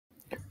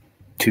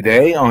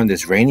Today, on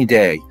this rainy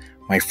day,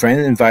 my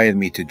friend invited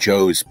me to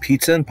Joe's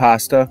Pizza and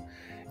Pasta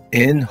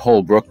in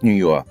Holbrook, New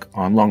York,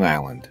 on Long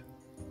Island.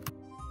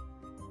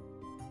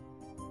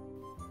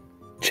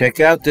 Check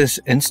out this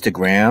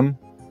Instagram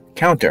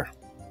counter.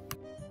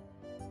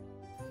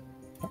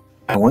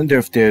 I wonder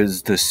if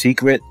there's the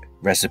secret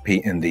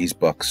recipe in these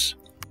books.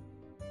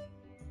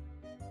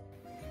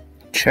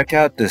 Check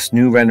out this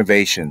new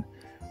renovation.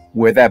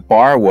 Where that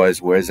bar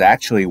was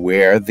actually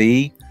where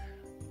the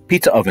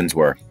pizza ovens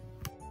were.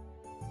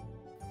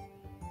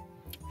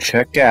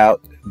 Check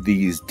out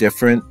these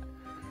different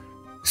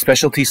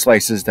specialty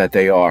slices that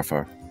they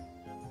offer.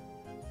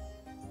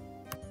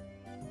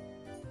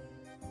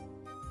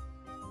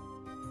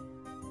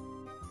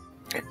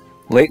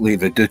 Lately,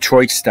 the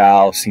Detroit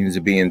style seems to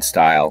be in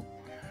style.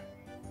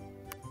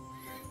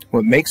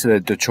 What makes it a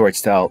Detroit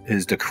style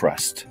is the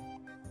crust.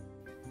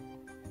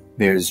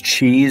 There's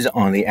cheese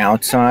on the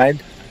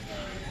outside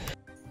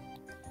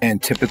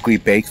and typically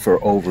baked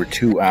for over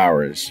 2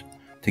 hours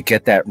to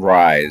get that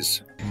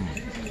rise.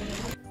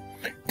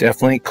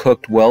 Definitely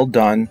cooked well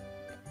done,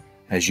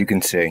 as you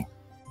can see.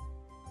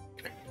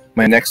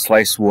 My next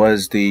slice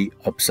was the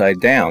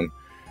upside down.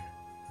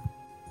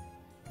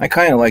 I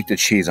kind of like the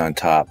cheese on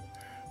top,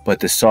 but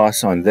the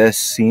sauce on this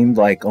seemed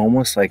like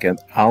almost like an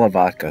alla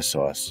vodka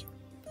sauce.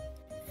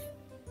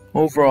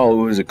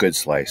 Overall, it was a good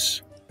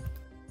slice.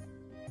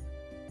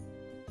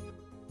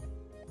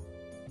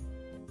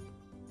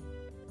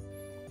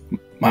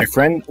 My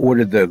friend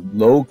ordered the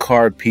low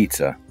carb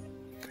pizza.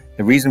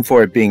 The reason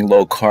for it being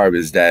low carb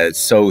is that it's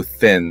so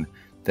thin,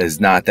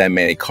 there's not that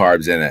many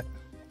carbs in it.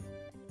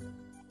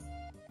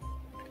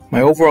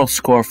 My overall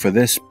score for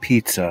this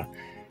pizza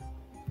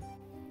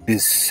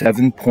is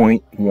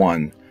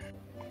 7.1.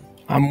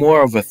 I'm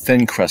more of a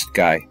thin crust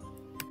guy.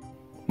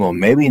 Well,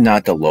 maybe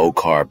not the low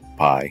carb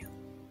pie.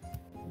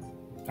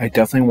 I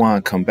definitely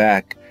want to come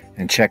back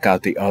and check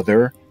out the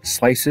other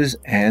slices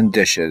and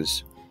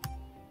dishes.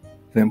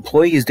 The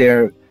employees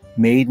there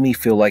made me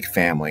feel like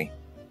family.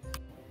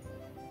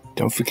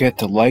 Don't forget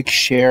to like,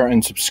 share,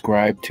 and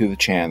subscribe to the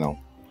channel.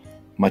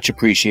 Much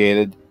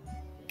appreciated.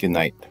 Good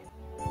night.